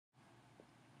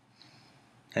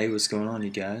Hey, what's going on, you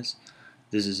guys?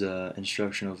 This is an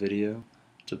instructional video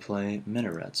to play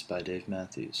Minarets by Dave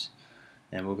Matthews.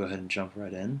 And we'll go ahead and jump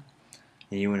right in.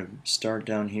 And you want to start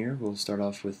down here. We'll start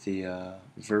off with the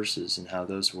verses and how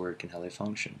those work and how they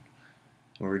function.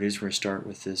 What we're going to do is we're going to start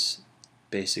with this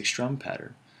basic strum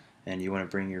pattern. And you want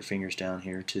to bring your fingers down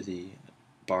here to the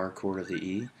bar chord of the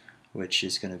E, which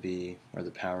is going to be, or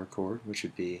the power chord, which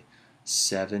would be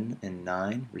 7 and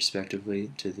 9,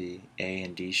 respectively, to the A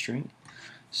and D string.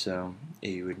 So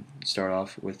you would start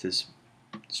off with this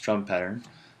strum pattern.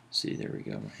 See, there we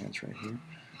go, my hand's right here.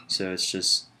 So it's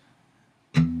just,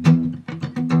 and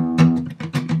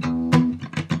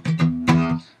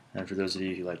for those of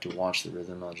you who like to watch the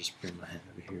rhythm, I'll just bring my hand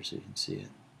over here so you can see it.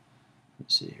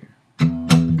 Let's see here.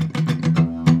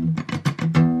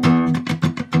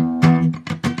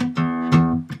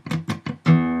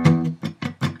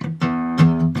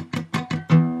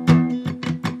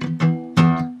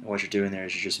 What you're doing there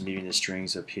is you're just muting the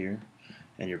strings up here,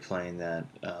 and you're playing that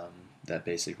that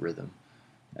basic rhythm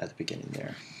at the beginning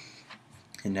there.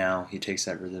 And now he takes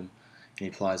that rhythm and he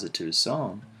applies it to his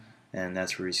song, and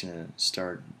that's where he's going to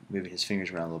start moving his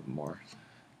fingers around a little bit more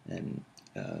and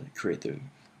create the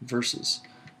verses.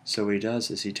 So what he does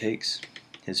is he takes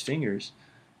his fingers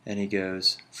and he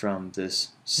goes from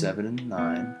this 7 and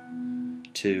 9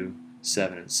 to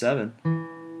 7 and 7,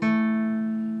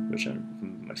 which I'm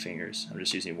my fingers. I'm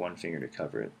just using one finger to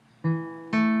cover it.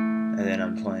 And then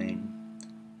I'm playing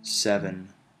 7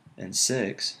 and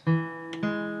 6.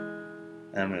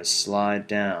 And I'm going to slide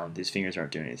down. These fingers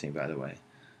aren't doing anything, by the way.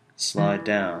 Slide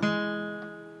down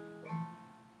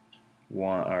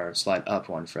one, or slide up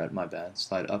one fret, my bad.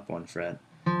 Slide up one fret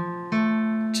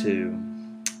to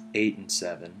 8 and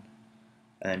 7.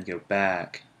 And then go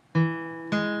back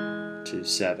to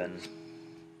 7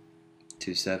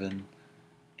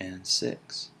 and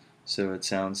 6. So it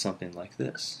sounds something like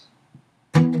this.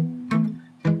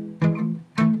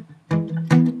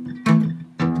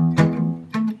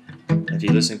 If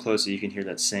you listen closely, you can hear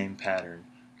that same pattern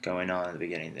going on at the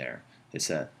beginning there. It's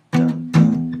that dun,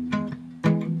 dun.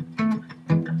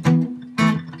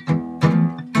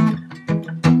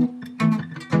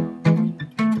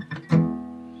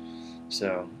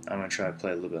 So I'm going to try to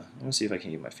play a little bit. I'm going to see if I can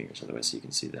get my fingers otherwise so you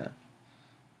can see that.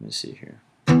 Let me see here.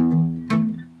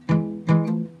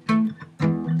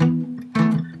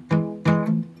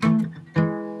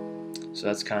 So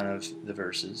that's kind of the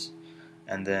verses.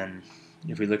 And then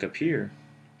if we look up here,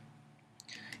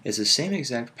 it's the same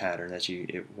exact pattern that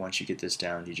once you get this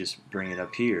down, you just bring it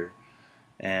up here.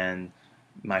 And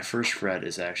my first fret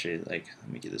is actually like,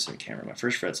 let me get this on camera. My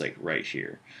first fret's like right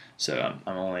here. So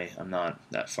I'm not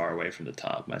that far away from the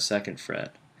top. My second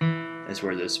fret is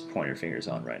where this pointer finger is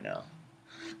on right now.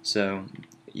 So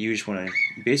you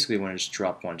basically want to just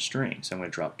drop one string. So I'm going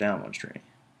to drop down one string.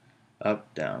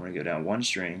 Up, down. I'm going to go down one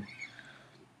string.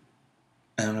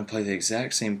 And I'm going to play the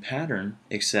exact same pattern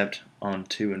except on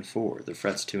 2 and 4, the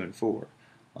frets 2 and 4,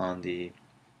 on the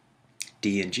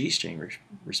D and G string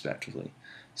respectively.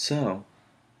 So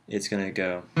it's going to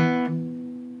go,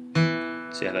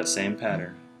 so you have that same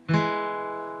pattern,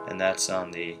 and that's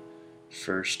on the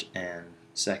 1st and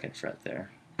 2nd fret there.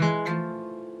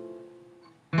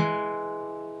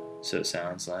 So it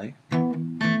sounds like.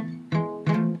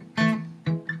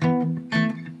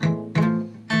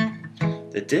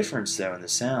 The difference, though, in the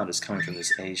sound is coming from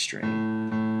this A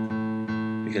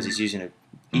string, because he's using an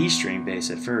E string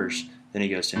bass at first, then he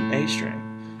goes to an A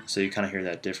string. So you kind of hear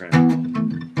that different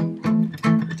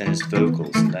within his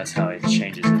vocals, and that's how he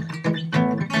changes it.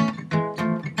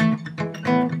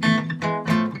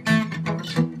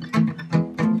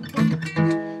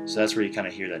 So that's where you kind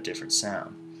of hear that different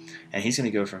sound. And he's going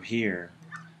to go from here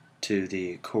to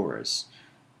the chorus,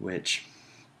 which,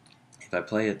 if I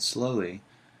play it slowly,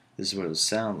 this is what it would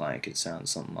sound like. It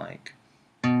sounds something like.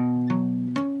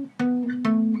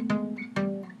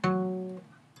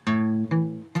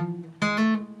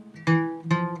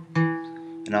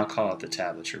 And I'll call out the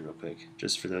tablature real quick,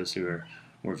 just for those who are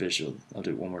more visual. I'll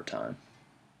do it one more time.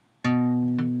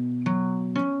 And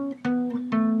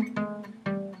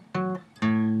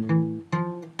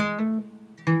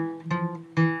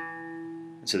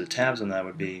so the tabs on that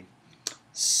would be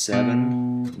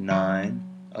 7, 9,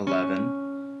 11.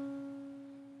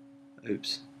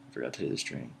 Oops, I forgot to hit the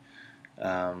string.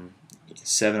 7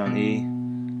 on E,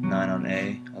 9 on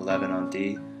A, 11 on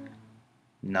D,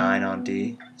 9 on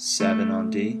D, 7 on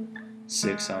D,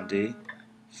 6 on D,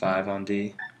 5 on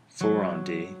D, 4 on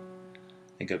D,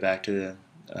 and go back to the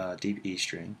deep E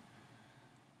string,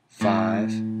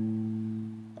 5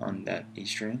 on that E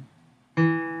string,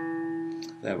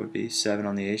 that would be 7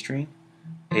 on the A string,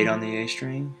 8 on the A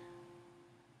string,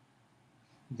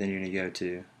 Then you're going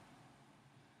to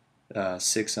go to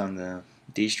 6 on the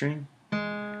D string,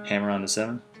 hammer on to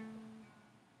 7,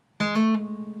 and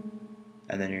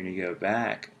then you're going to go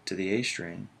back to the A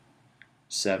string,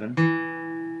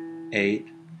 7, 8,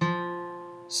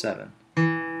 7.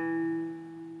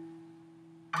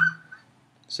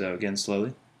 So again,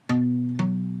 slowly.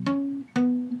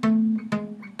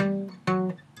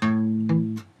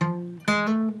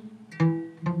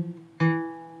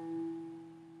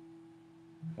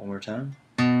 One more time.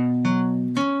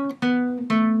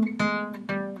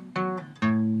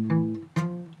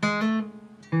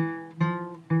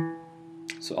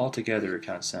 So altogether it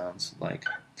kind of sounds like,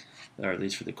 or at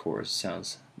least for the chorus, it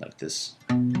sounds like this.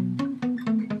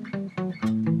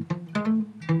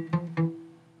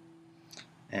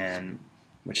 And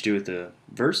what you do with the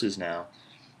verses now,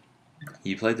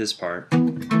 you play this part.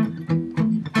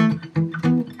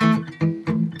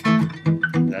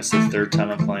 That's the 3rd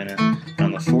time I'm playing it. And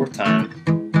on the 4th time,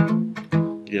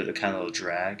 you do the kind of little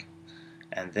drag.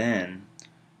 And then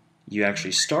you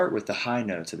actually start with the high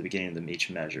notes at the beginning of each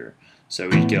measure. So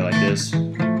we'd go like this.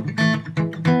 Then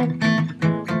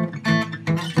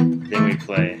we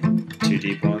play 2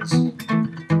 deep ones.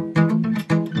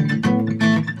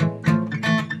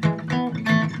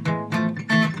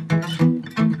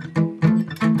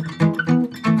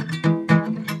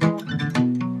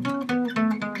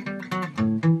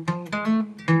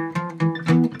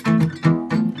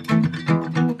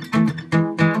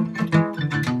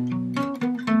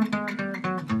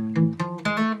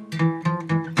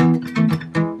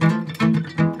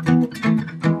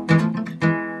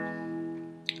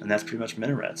 And that's pretty much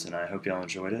Minarets, and I hope y'all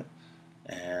enjoyed it.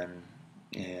 And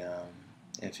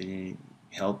if you need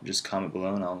help, just comment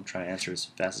below, and I'll try to answer as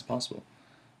fast as possible.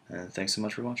 And thanks so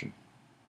much for watching.